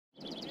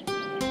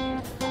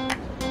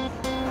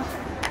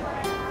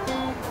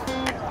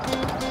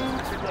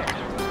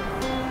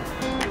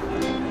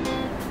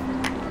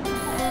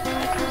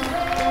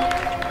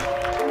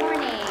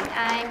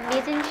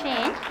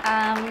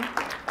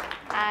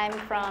I'm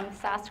from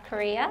South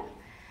Korea.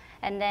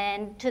 And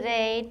then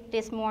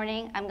this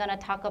morning, I'm going to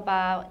talk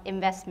about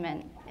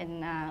investment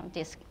in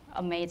this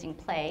amazing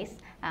place.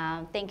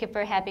 Thank you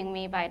for having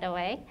me, by the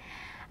way.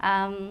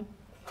 All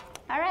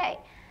right.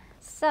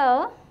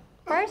 So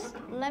first,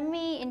 let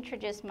me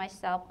introduce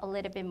myself a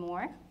little bit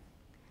more.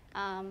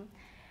 I'm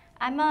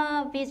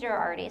a visual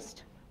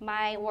artist.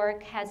 My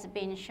work has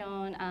been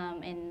shown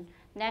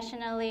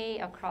nationally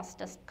across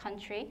the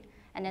country,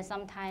 and then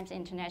sometimes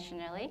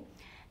internationally.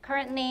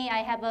 Currently, I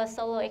have a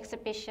solo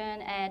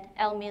exhibition at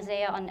El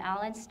Museo on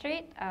Allen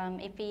Street.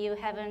 If you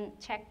haven't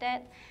checked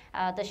it,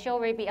 the show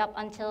will be up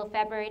until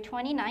February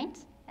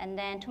 29th. And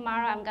then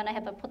tomorrow, I'm going to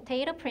have a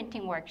potato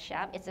printing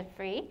workshop. It's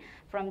free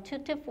from 2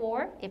 to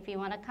 4. If you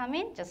want to come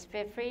in, just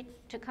feel free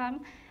to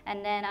come.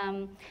 And then,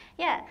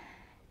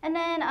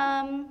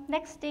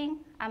 next thing,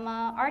 I'm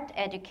an art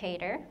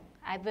educator.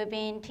 I've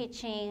been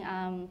teaching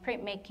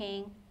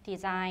printmaking,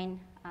 design,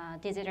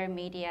 digital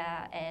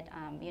media at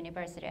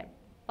University of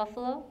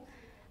Buffalo,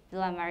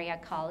 Villa Maria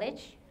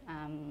College,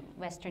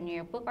 Western New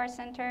York Book Art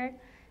Center,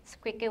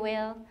 Squeaky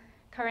Wheel.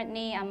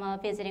 Currently, I'm a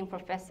visiting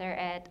professor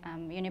at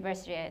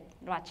University of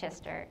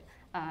Rochester.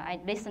 I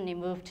recently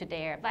moved to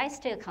there, but I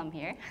still come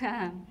here.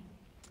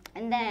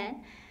 And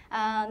then,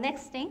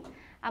 next thing,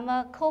 I'm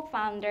a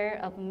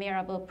co-founder of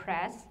Mirable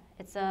Press.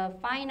 It's a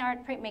fine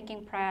art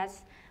printmaking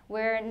press.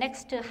 We're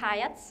next to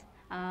Hyatt's.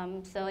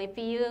 So if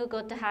you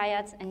go to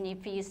Hyatt's and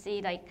if you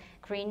see like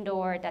green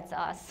door, that's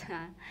us.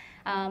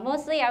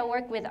 Mostly I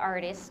work with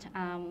artists.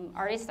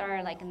 Artists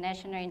are like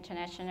national,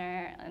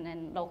 international, and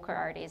then local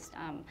artists.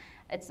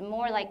 It's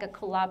more like a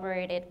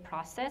collaborated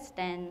process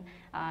than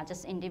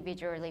just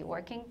individually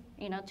working,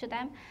 to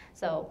them.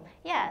 So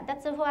yeah,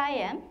 that's who I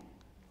am.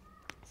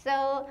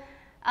 So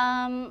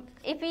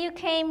if you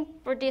came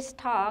for this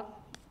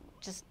talk,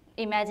 just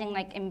imagine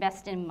like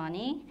investing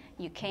money,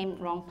 you came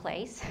wrong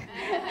place.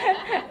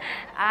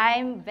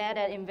 I'm bad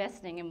at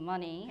investing in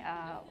money,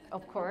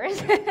 of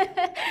course.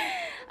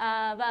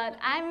 But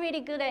I'm really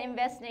good at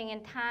investing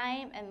in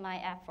time and my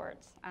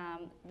efforts.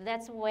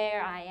 That's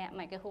where I am,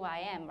 like who I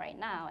am right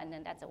now, and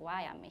then that's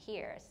why I'm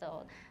here.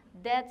 So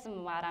that's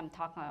what I'm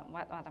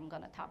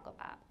going to talk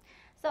about.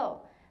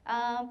 So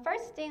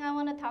first thing I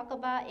want to talk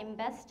about,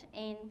 invest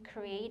in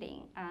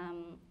creating.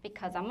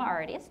 Because I'm an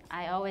artist,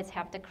 I always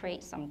have to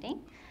create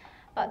something.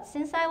 But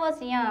since I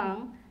was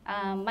young,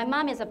 my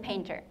mom is a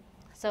painter.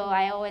 So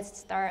I always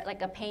start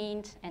like a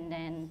paint and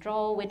then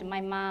draw with my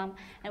mom.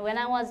 And when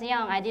I was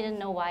young, I didn't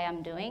know why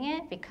I'm doing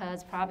it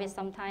because probably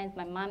sometimes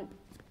my mom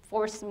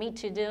forced me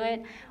to do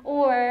it.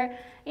 Or,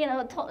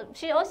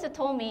 she also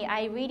told me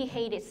I really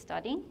hated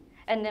studying.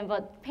 And then,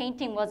 but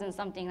painting wasn't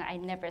something I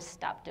never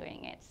stopped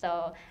doing it.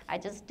 So I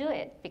just do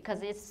it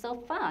because it's so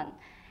fun.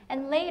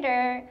 And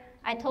later,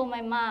 I told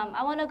my mom,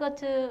 I want to go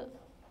to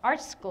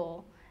art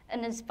school.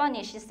 And it's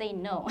funny, she said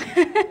no.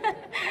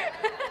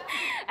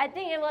 I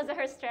think it was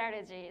her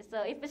strategy.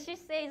 So if she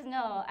says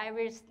no, I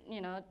will,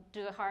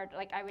 do hard,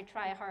 like I will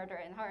try harder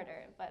and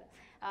harder. But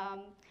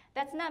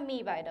that's not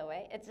me, by the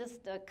way. It's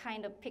just the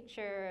kind of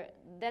picture,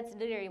 that's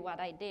literally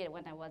what I did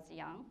when I was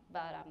young,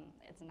 but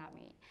it's not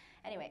me.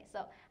 Anyway,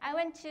 so I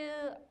went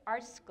to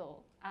art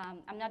school.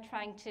 I'm not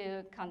trying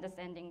to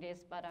condescending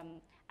this, but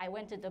I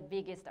went to the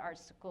biggest art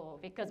school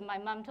because my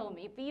mom told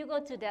me, if you go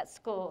to that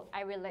school,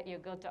 I will let you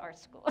go to art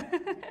school.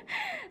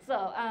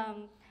 So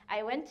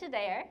I went to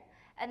there,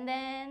 and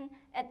then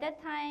at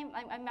that time,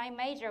 my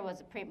major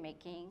was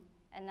printmaking,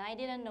 and I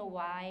didn't know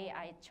why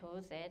I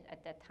chose it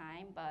at that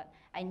time, but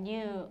I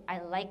knew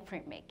I liked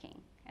printmaking.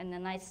 And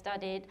then I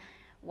studied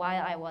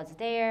while I was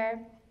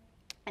there,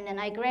 and then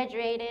I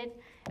graduated.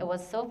 It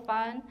was so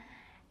fun.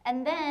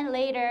 And then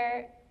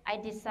later, I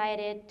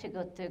decided to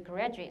go to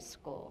graduate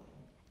school.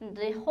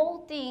 The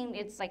whole thing,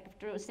 it's like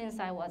since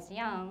I was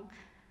young,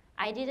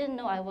 I didn't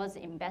know I was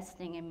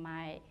investing in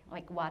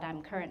what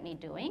I'm currently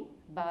doing,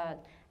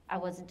 but I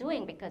was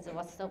doing because it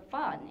was so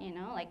fun,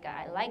 like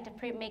I liked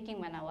printmaking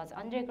when I was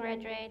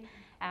undergraduate.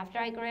 After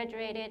I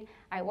graduated,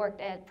 I worked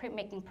at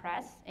printmaking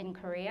press in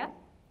Korea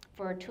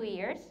for 2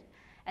 years.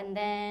 And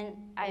then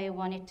I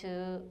wanted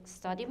to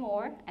study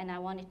more, and I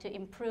wanted to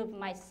improve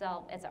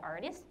myself as an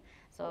artist.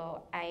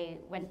 So I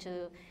went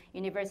to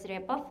University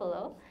of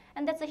Buffalo,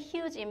 and that's a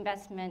huge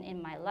investment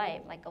in my life.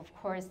 Like, of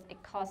course,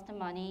 it cost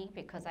money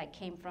because I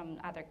came from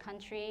other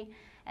country.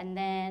 And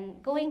then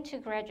going to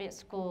graduate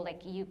school,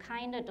 like you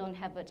kind of don't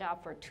have a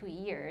job for 2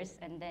 years,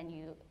 and then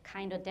you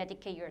kind of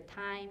dedicate your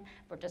time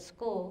for the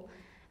school.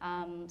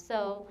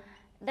 So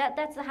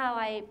that's how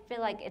I feel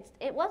like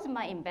it was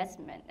my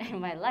investment in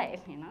my life,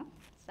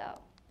 So,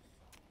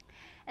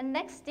 and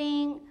next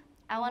thing,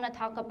 I want to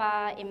talk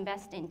about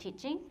invest in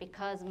teaching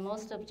because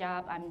most of the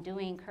job I'm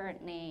doing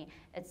currently,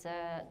 it's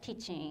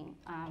teaching.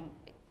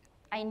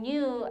 I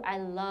knew I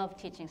loved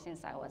teaching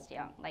since I was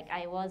young.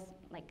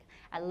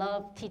 I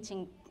love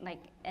teaching,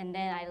 and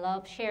then I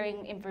love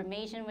sharing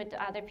information with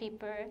other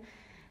people.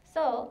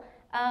 So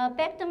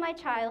back to my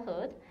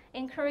childhood.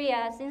 In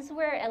Korea, since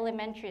we're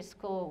elementary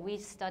school, we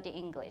study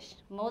English,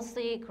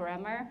 mostly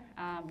grammar,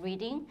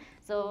 reading.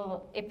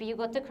 So if you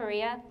go to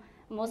Korea,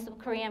 most of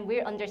Korean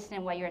will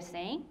understand what you're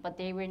saying, but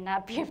they will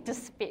not be able to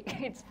speak.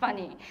 It's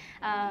funny.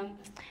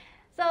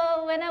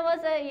 So when I was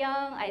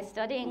young, I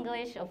studied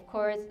English. Of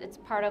course, it's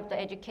part of the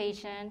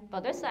education,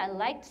 but also I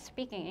liked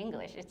speaking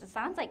English. It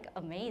sounds like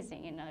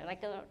amazing, you know,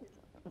 like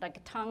a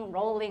tongue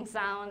rolling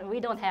sound. We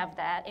don't have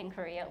that in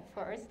Korea, of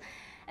course.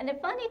 And the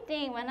funny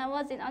thing, when I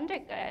was in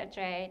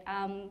undergraduate,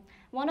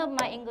 one of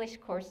my English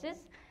courses,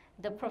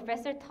 the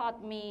professor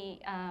taught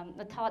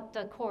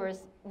the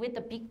course with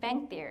the Big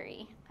Bang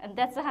Theory. And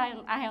that's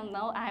how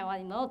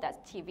I know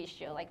that TV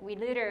show. Like we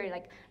literally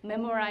like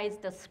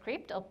memorized the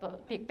script of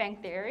Big Bang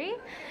Theory.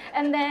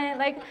 And then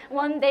like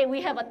one day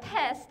we have a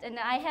test and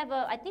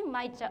I think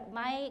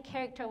my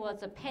character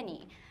was a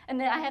Penny. And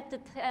then I have to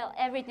tell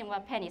everything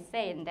what Penny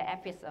said in the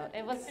episode.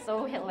 It was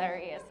so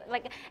hilarious.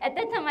 Like at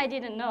that time I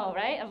didn't know,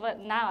 right? But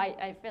now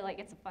I feel like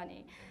it's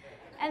funny.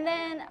 And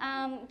then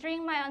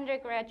during my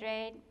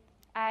undergraduate,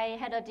 I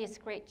had this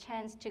great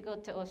chance to go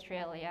to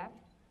Australia.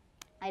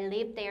 I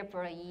lived there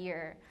for a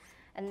year.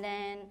 And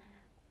then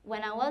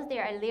when I was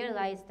there, I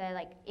realized that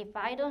like if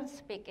I don't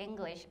speak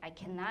English, I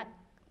cannot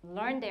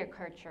learn their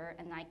culture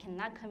and I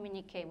cannot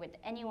communicate with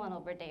anyone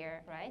over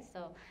there, right?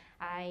 So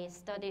I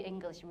studied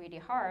English really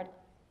hard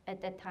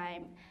at that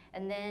time.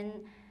 And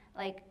then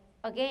like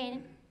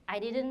again, I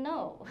didn't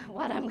know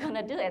what I'm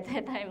gonna do at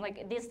that time.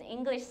 Like this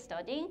English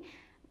studying,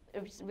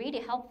 it's really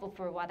helpful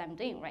for what I'm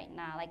doing right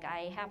now. Like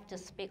I have to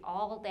speak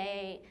all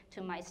day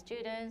to my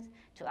students,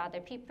 to other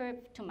people,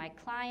 to my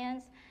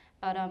clients.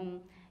 But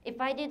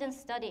if I didn't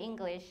study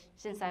English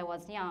since I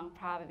was young,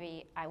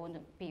 probably I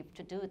wouldn't be able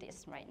to do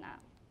this right now.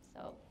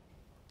 So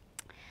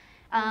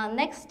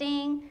next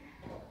thing,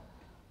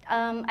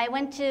 I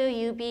went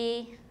to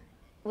UB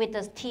with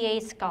a TA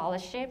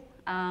scholarship.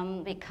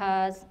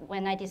 Because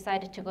when I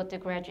decided to go to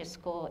graduate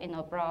school in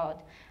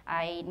abroad,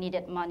 I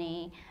needed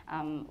money.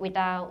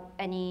 Without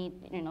any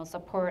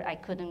support, I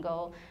couldn't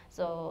go.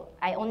 So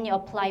I only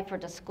applied for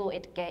the school,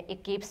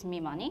 it gives me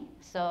money.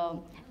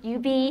 So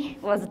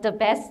UB was the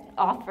best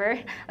offer,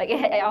 like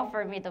it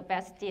offered me the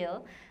best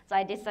deal. So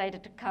I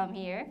decided to come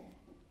here.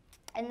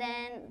 And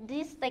then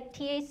this like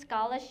TA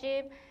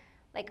scholarship,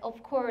 like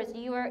of course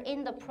you are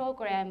in the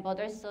program,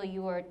 but also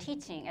you are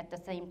teaching at the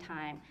same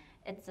time.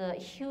 It's a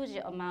huge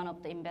amount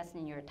of the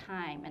investment in your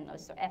time and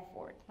also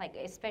effort. Like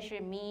especially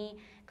me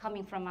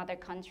coming from other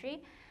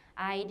country,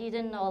 I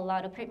didn't know a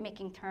lot of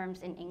printmaking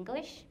terms in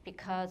English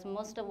because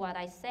most of what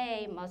I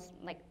say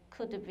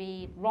could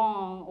be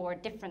wrong or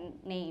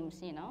different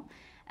names, you know.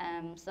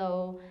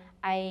 So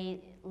I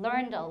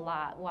learned a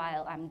lot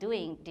while I'm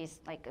doing this,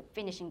 like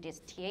finishing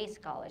this TA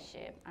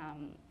scholarship.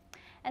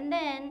 And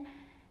then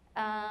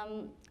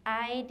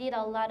I did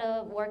a lot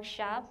of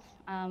workshops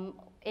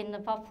in the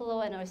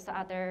Buffalo and also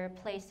other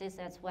places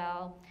as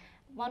well.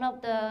 One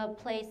of the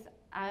places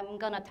I'm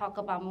gonna talk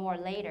about more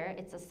later,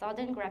 it's a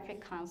Southern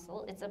Graphic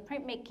Council. It's a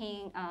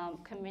printmaking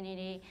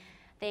community.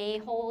 They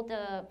hold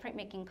a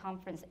printmaking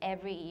conference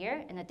every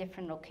year in a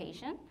different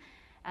location.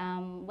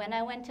 When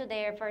I went to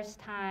their first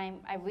time,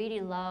 I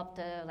really loved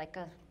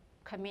the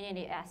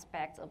community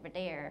aspects over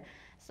there.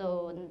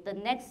 So the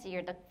next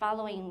year, the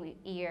following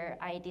year,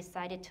 I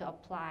decided to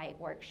apply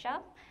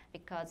workshop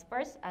because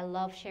first I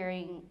love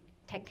sharing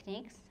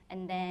techniques,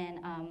 and then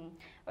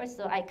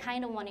also I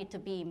kind of wanted to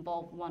be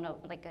involved,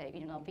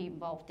 be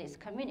involved in this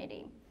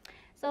community.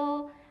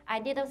 So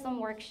I did some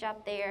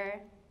workshop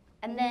there,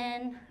 and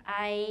then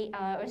I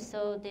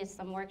also did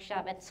some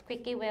workshop at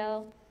Squeaky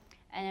Wheel,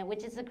 and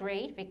which is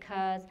great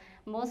because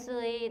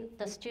mostly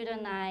the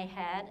student I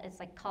had is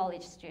like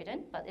college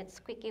student, but at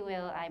Squeaky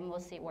Wheel I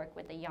mostly work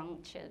with the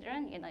young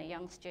children,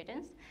 young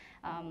students.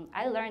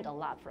 I learned a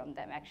lot from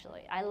them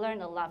actually. I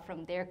learned a lot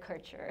from their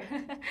culture.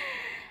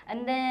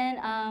 And then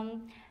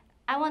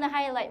I want to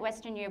highlight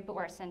Western Europe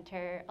Art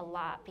Center a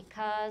lot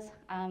because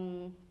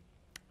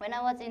when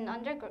I was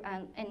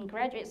in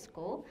graduate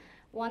school,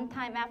 one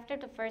time after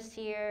the first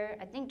year,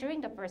 I think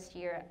during the first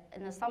year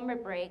in the summer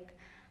break,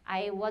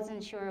 I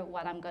wasn't sure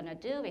what I'm gonna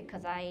do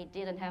because I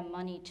didn't have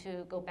money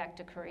to go back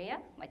to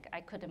Korea. Like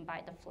I couldn't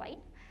buy the flight.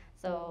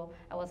 So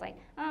I was like,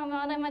 oh,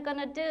 what am I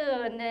gonna do?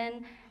 And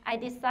then I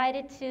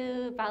decided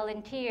to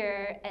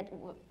volunteer at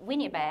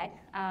Winnipeg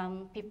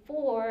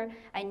before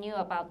I knew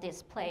about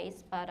this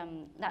place, but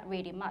not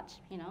really much,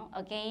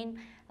 Again,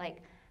 like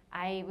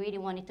I really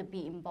wanted to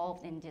be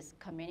involved in this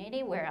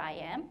community where I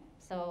am.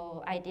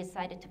 So I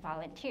decided to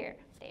volunteer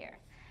there.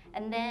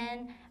 And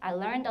then I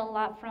learned a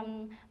lot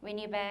from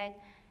Winnipeg.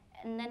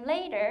 And then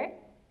later,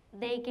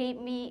 they gave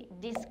me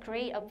this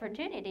great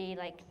opportunity,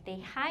 like they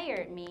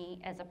hired me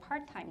as a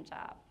part-time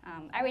job.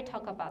 I will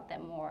talk about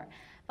that more,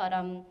 but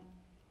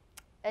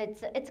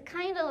it's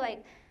kind of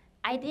like,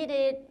 I did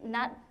it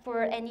not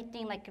for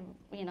anything like,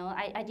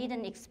 I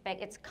didn't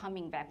expect it's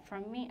coming back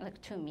from me,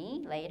 to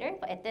me later,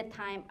 but at that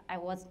time I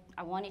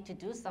wanted to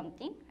do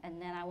something,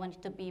 and then I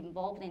wanted to be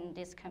involved in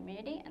this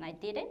community, and I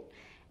did it,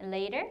 and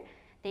later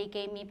they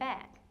gave me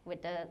back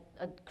with a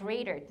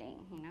greater thing,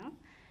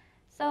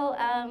 So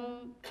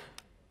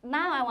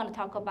now I want to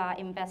talk about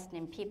investing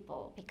in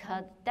people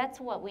because that's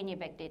what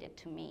Winnipeg did it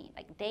to me.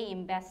 Like they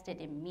invested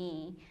in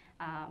me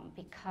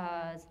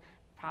because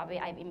probably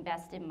I've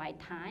invested my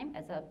time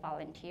as a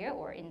volunteer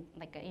or in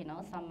like a,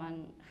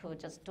 someone who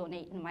just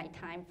donated my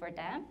time for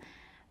them.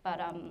 But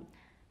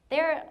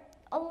there are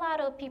a lot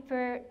of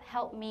people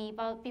help me.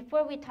 But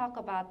before we talk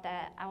about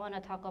that, I want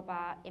to talk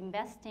about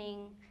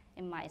investing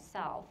in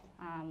myself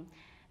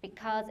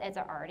because as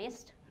an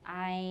artist,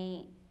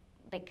 I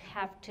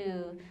have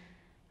to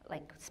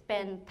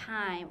spend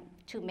time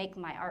to make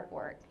my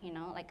artwork.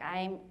 Like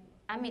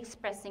I'm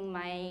expressing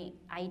my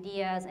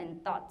ideas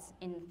and thoughts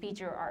in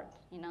visual art.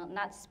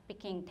 Not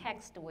speaking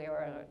text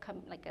or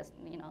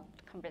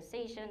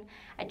conversation.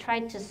 I try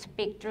to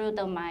speak through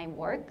my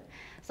work,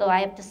 so I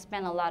have to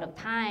spend a lot of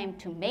time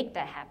to make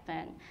that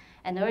happen.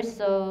 And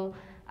also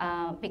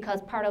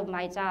because part of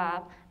my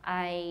job,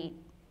 I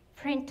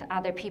print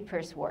other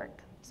people's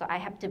work. So I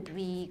have to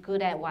be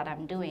good at what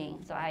I'm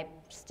doing. So I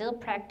still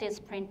practice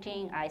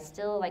printing. I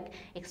still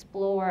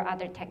explore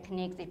other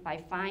techniques if I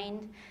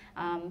find.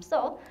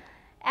 So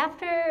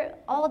after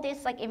all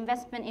this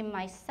investment in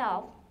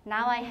myself,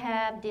 now I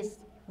have these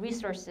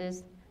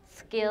resources,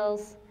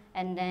 skills,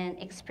 and then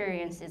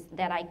experiences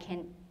that I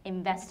can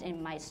invest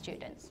in my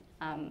students.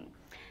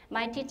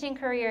 My teaching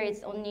career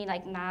is only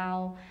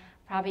now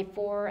probably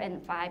 4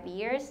 and 5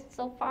 years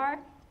so far,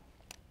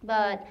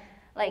 but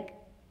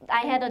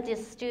I had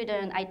this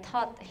student, I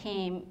taught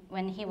him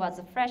when he was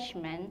a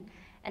freshman,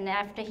 and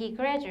after he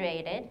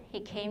graduated,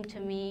 he came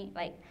to me,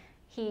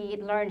 he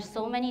learned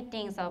so many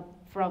things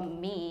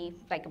from me,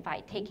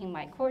 by taking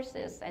my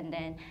courses, and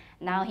then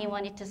now he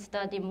wanted to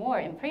study more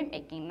in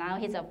printmaking. Now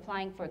he's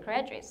applying for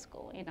graduate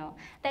school,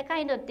 That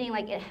kind of thing,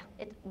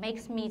 it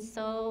makes me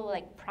so,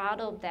 proud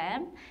of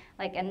them,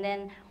 and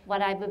then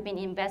what I've been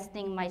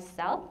investing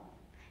myself,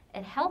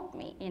 it helped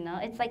me,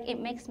 It's it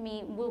makes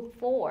me move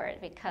forward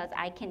because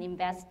I can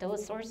invest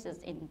those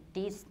sources in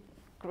this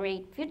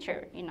great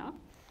future,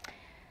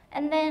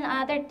 And then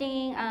other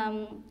thing,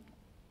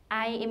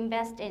 I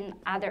invest in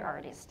other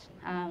artists.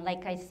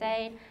 Like I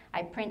said,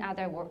 I print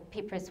other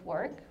people's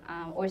work.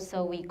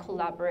 Also, we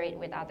collaborate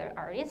with other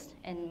artists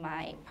in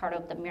my part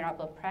of the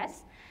Miracle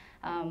Press.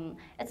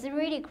 It's a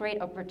really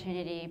great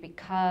opportunity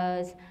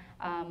because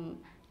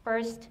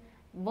first,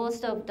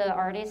 most of the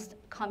artists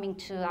coming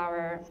to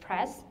our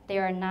press, they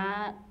are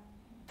not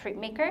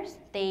printmakers.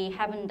 They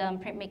haven't done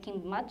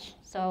printmaking much,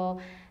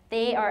 so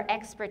they are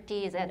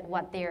expertise at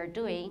what they are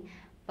doing.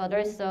 But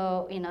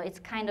also, it's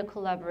kind of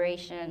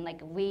collaboration.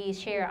 We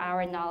share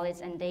our knowledge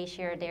and they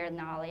share their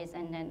knowledge,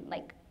 and then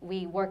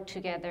we work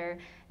together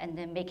and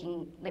then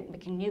making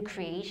new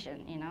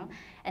creation,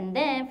 And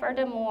then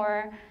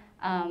furthermore,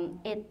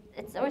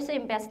 it's also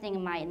investing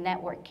in my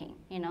networking,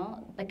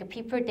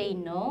 people they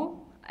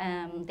know.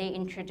 They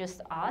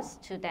introduce us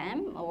to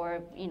them,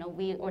 or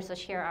we also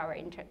share our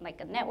a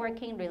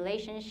networking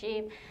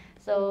relationship.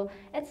 So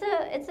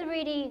it's a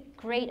really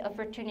great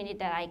opportunity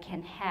that I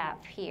can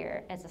have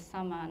here as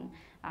someone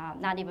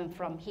not even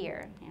from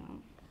here,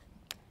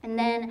 And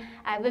then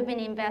I've been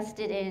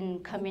invested in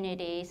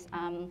communities,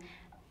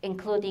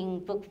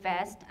 including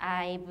BookFest.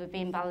 I've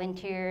been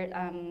volunteered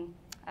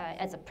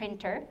as a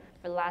printer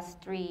for the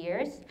last 3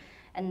 years.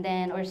 And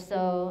then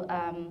also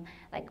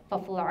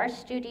Buffalo Art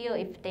Studio,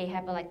 if they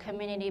have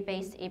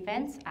community-based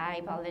events,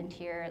 I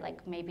volunteer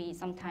maybe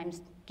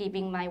sometimes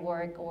giving my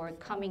work or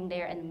coming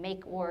there and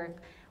make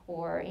work,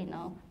 or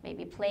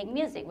maybe playing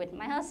music with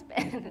my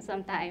husband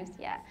sometimes,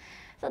 yeah.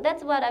 So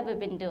that's what I've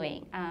been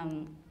doing.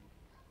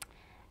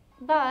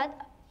 But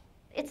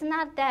it's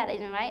not that,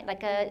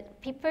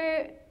 right?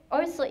 People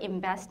also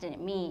invest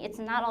in me. It's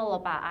not all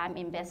about I'm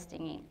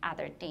investing in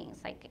other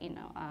things,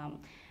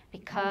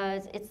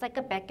 because it's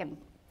a back and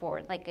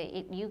forth.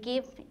 You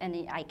give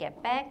and I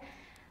get back.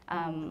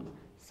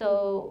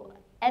 So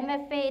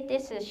MFA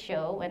thesis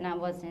show, when I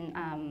was in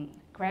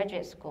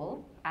graduate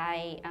school,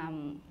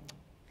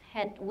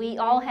 we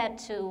all had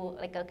to,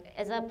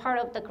 as a part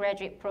of the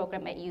graduate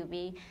program at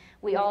UB,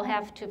 we all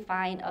have to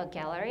find a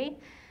gallery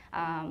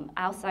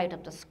outside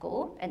of the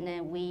school, and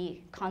then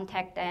we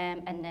contact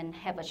them and then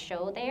have a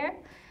show there.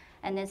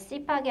 And then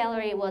SIPA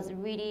Gallery was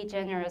really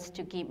generous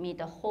to give me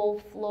the whole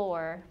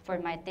floor for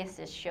my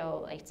thesis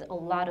show. It's a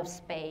lot of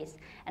space,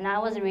 and I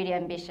was really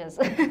ambitious.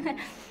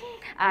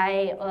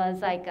 I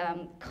was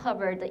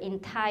covered the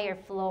entire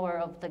floor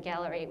of the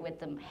gallery with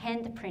the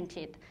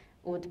hand-printed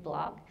wood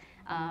block,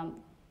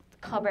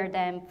 covered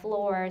them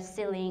floor,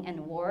 ceiling, and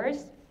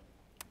walls.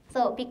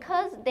 So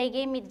because they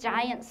gave me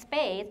giant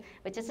space,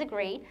 which is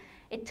great,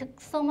 it took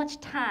so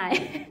much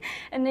time,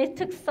 and it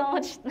took so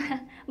much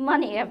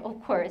money, of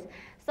course.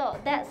 So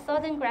that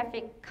Southern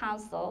Graphic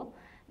Council,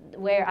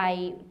 where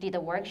I did a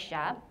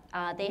workshop,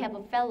 they have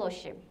a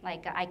fellowship.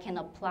 I can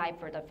apply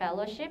for the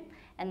fellowship,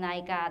 and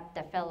I got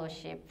the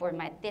fellowship for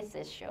my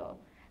thesis show.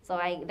 So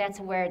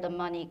that's where the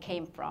money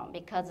came from,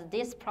 because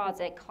this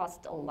project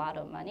cost a lot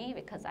of money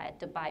because I had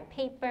to buy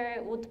paper,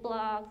 wood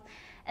blocks,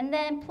 and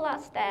then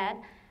plus that,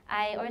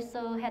 I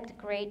also had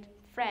great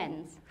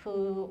friends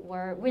who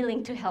were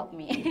willing to help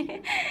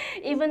me.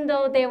 Even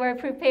though they were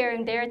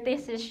preparing their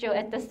thesis show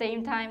at the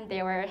same time,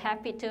 they were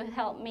happy to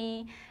help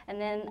me. And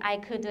then I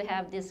could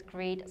have this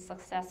great,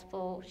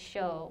 successful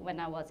show when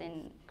I was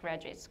in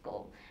graduate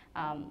school.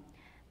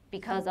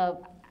 Because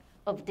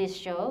of this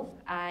show,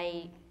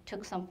 I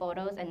took some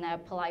photos and I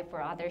applied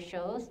for other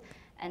shows.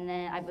 And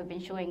then I've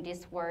been showing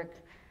this work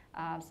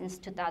since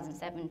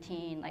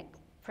 2017, like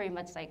pretty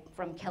much like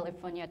from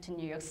California to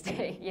New York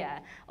State, yeah,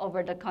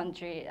 over the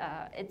country.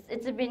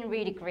 It's been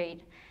really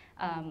great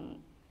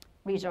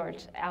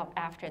result out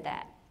after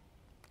that.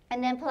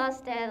 And then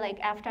plus that, like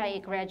after I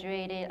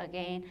graduated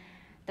again,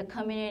 the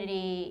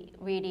community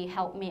really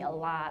helped me a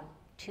lot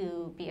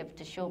to be able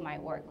to show my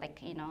work. Like,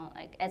 you know,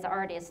 like as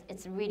artists,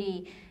 it's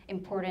really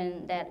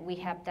important that we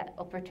have that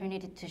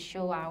opportunity to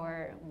show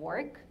our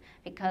work,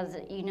 because,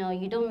 you know,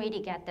 you don't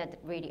really get that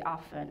really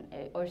often.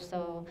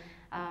 Also,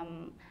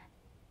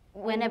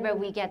 whenever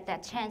we get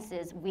that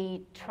chances,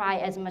 we try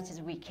as much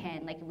as we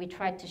can. Like we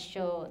try to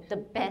show the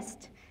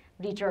best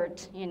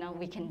result, you know,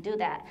 we can do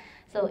that.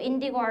 So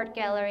Indigo Art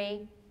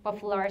Gallery,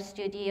 Buffalo Art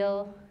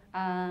Studio,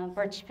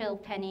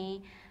 Birchfield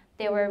Penny,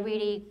 they were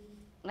really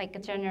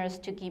like generous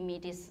to give me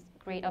this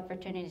great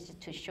opportunity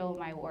to show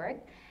my work.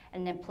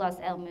 And then plus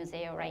El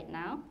Museo right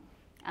now.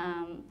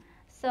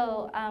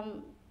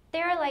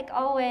 They're like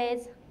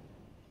always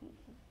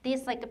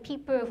these like the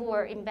people who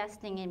are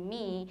investing in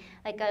me,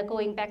 like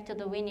going back to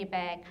the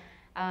Winnipeg,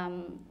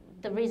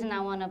 the reason I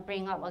want to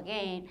bring up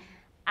again,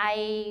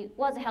 I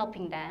was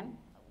helping them,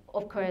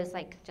 of course,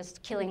 like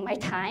just killing my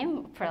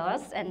time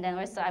plus, and then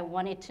also I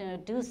wanted to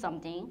do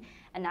something,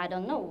 and I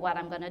don't know what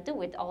I'm gonna do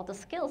with all the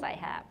skills I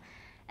have.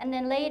 And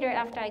then later,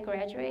 after I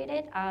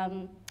graduated,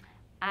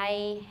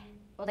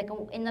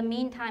 in the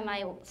meantime,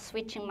 I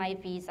switching my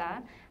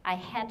visa. I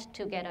had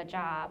to get a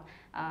job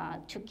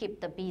to keep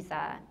the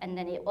visa, and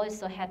then it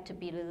also had to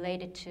be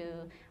related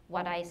to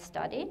what I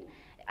studied.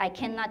 I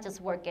cannot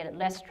just work at a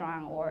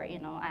restaurant or, you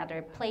know,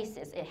 other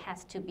places. It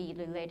has to be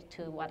related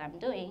to what I'm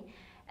doing.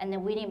 And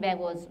then Winnipeg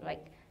was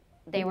like,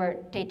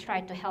 they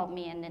tried to help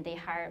me, and then they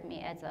hired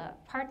me as a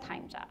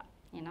part-time job,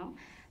 you know.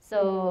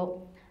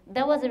 So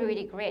that was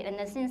really great. And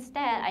then since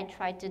that, I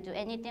tried to do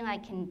anything I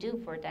can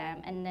do for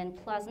them. And then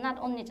plus, not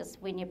only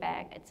just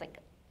Winnipeg,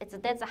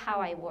 that's how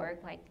I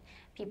work. Like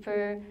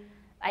people,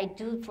 I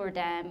do for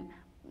them,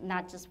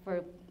 not just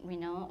for, you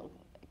know,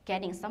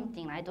 getting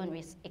something. I don't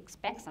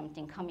expect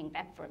something coming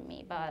back from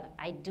me, but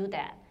I do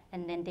that.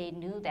 And then they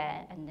knew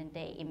that, and then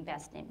they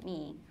invest in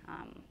me.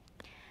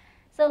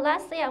 So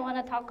lastly, I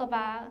want to talk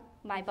about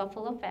my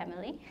Buffalo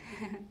family.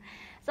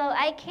 So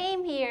I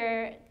came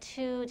here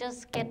to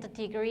just get the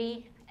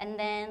degree and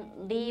then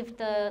leave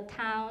the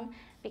town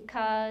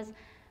because,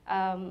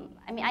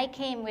 I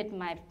came with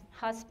my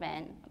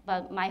husband,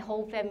 but my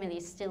whole family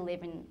still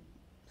live in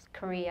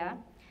Korea.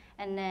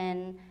 And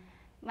then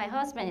my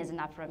husband is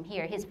not from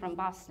here, he's from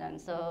Boston.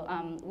 So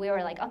we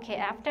were like, okay,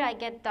 after I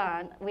get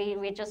done,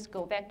 we just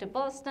go back to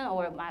Boston,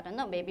 or I don't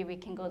know, maybe we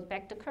can go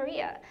back to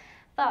Korea.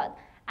 But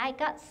I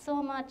got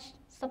so much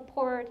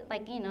support,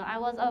 like, you know, I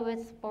was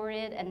always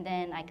supported, and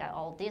then I got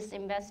all this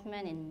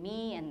investment in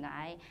me, and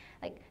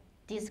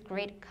this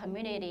great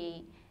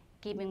community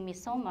giving me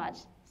so much,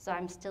 so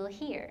I'm still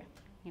here,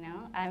 you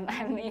know.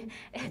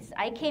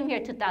 I came here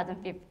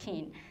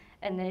 2015,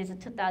 and then it's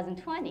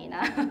 2020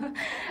 now.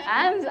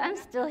 I'm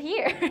still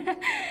here.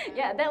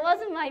 Yeah, that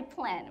wasn't my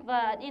plan,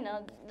 but, you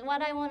know,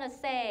 what I want to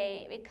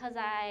say, because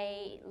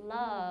I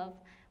love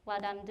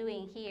what I'm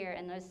doing here,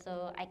 and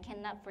also I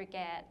cannot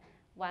forget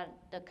what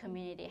the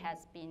community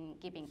has been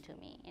giving to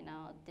me. You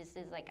know, this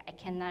is like, I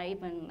cannot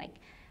even like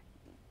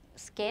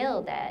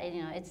scale that.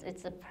 You know,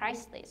 it's a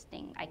priceless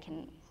thing I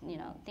can, you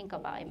know, think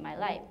about in my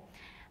life.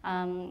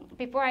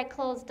 Before I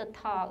close the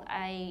talk,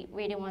 I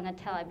really want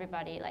to tell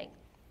everybody, like,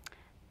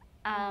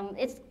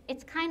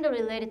 it's kind of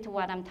related to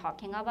what I'm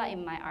talking about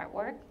in my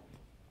artwork,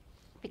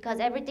 because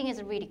everything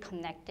is really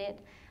connected.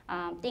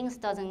 Things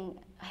doesn't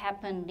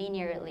happen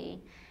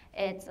linearly.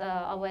 It's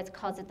always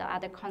causes the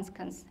other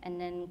consequence, and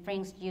then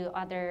brings you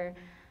other,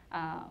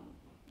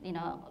 you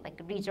know, like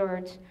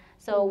results.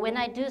 So when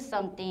I do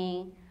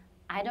something,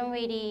 I don't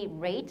really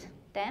rate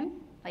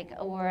them, like,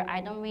 or I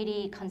don't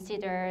really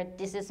consider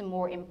this is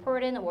more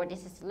important or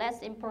this is less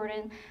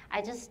important.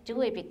 I just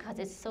do it because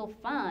it's so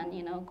fun,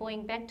 you know.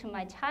 Going back to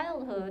my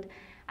childhood,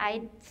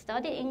 I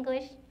studied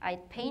English, I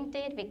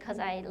painted because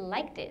I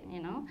liked it,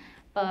 you know.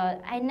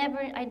 But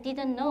I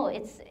didn't know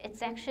it's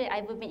actually,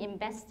 I've been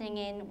investing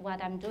in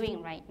what I'm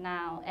doing right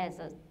now as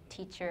a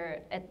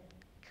teacher at,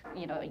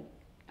 you know,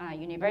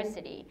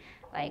 university.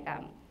 Like,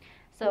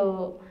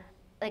 so,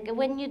 like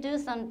when you do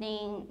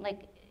something,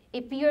 like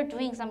if you're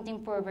doing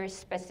something for a very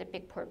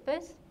specific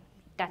purpose,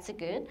 that's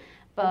good.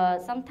 But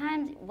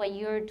sometimes what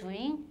you're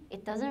doing,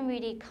 it doesn't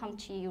really come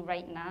to you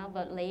right now,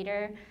 but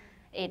later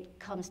it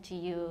comes to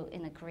you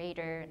in a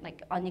greater,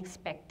 like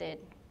unexpected,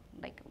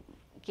 like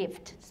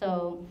gift.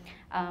 So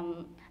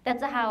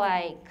that's how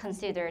I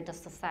consider the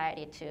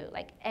society too.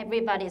 Like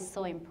everybody is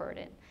so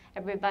important.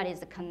 everybody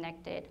is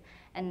connected,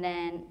 and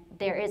then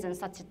there isn't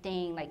such a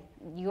thing like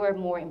you're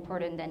more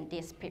important than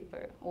this people,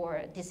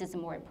 or this is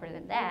more important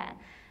than that.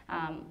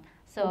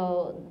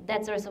 So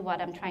that's also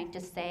what I'm trying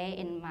to say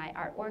in my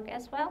artwork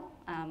as well,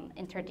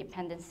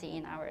 interdependency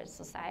in our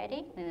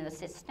society, in the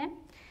system.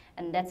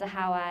 And that's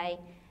how I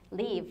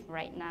live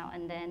right now,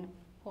 and then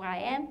who I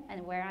am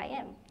and where I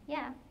am.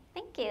 Yeah,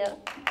 thank you.